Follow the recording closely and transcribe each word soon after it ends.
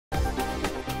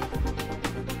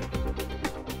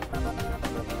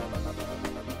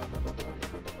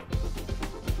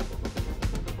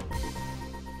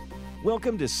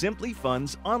Welcome to Simply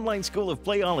Fun's online school of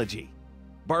playology.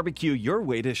 Barbecue your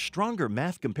way to stronger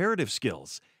math comparative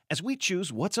skills as we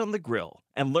choose what's on the grill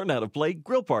and learn how to play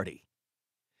Grill Party.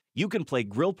 You can play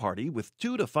Grill Party with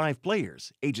 2 to 5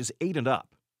 players, ages 8 and up.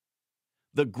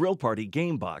 The Grill Party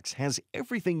game box has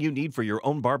everything you need for your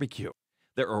own barbecue.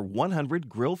 There are 100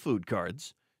 grill food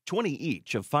cards, 20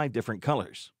 each of 5 different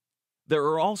colors. There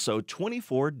are also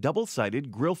 24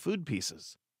 double-sided grill food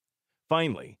pieces.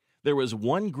 Finally, there is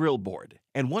 1 grill board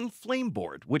and 1 flame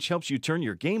board, which helps you turn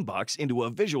your game box into a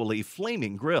visually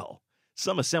flaming grill.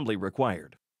 Some assembly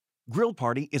required. Grill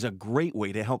Party is a great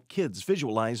way to help kids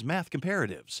visualize math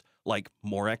comparatives, like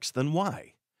more X than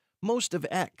Y, most of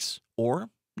X,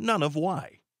 or none of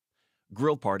Y.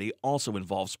 Grill Party also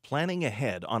involves planning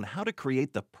ahead on how to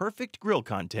create the perfect grill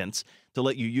contents to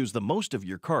let you use the most of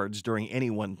your cards during any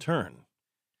one turn.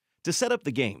 To set up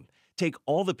the game, take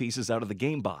all the pieces out of the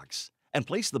game box and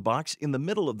place the box in the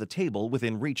middle of the table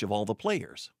within reach of all the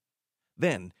players.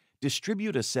 Then,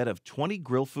 distribute a set of 20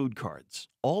 grill food cards,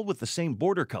 all with the same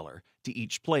border color, to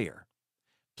each player.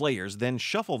 Players then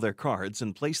shuffle their cards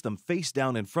and place them face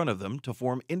down in front of them to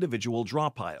form individual draw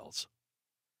piles.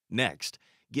 Next,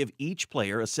 give each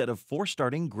player a set of 4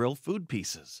 starting grill food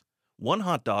pieces: 1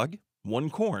 hot dog, 1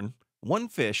 corn, 1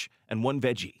 fish, and 1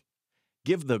 veggie.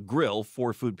 Give the grill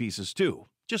 4 food pieces too,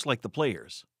 just like the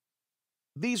players.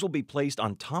 These will be placed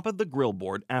on top of the grill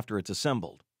board after it's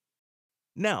assembled.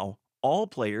 Now, all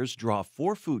players draw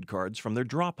 4 food cards from their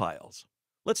draw piles.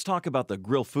 Let's talk about the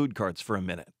grill food cards for a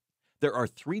minute. There are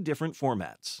 3 different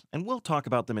formats, and we'll talk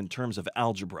about them in terms of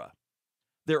algebra.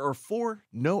 There are 4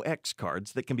 no X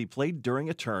cards that can be played during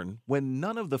a turn when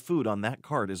none of the food on that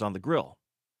card is on the grill.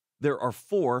 There are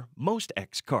 4 most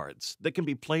X cards that can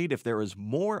be played if there is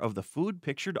more of the food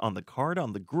pictured on the card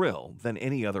on the grill than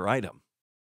any other item.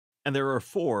 And there are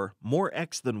 4 more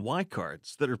X than Y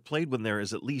cards that are played when there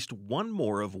is at least 1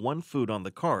 more of one food on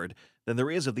the card than there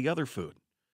is of the other food.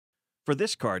 For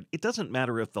this card, it doesn't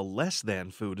matter if the less than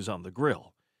food is on the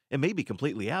grill. It may be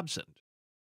completely absent.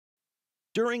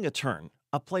 During a turn,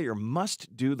 a player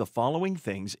must do the following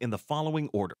things in the following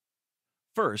order.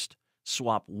 First,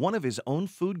 swap one of his own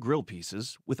food grill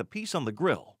pieces with a piece on the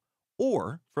grill,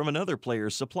 or from another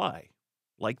player's supply,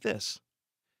 like this.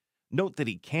 Note that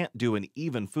he can't do an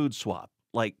even food swap,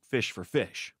 like fish for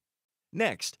fish.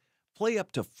 Next, play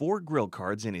up to 4 grill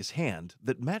cards in his hand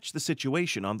that match the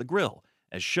situation on the grill,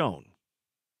 as shown.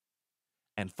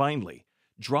 And finally,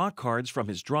 draw cards from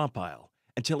his draw pile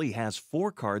until he has 4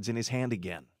 cards in his hand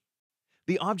again.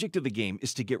 The object of the game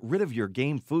is to get rid of your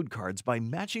game food cards by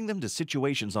matching them to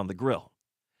situations on the grill.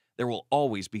 There will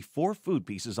always be 4 food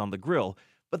pieces on the grill,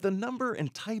 but the number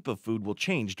and type of food will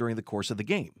change during the course of the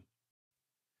game.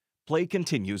 Play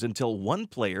continues until one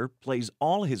player plays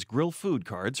all his grill food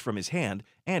cards from his hand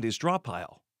and his draw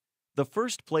pile. The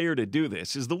first player to do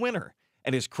this is the winner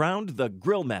and is crowned the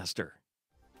Grill Master.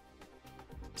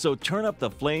 So turn up the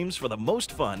flames for the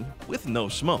most fun with no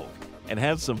smoke and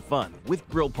have some fun with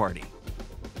Grill Party.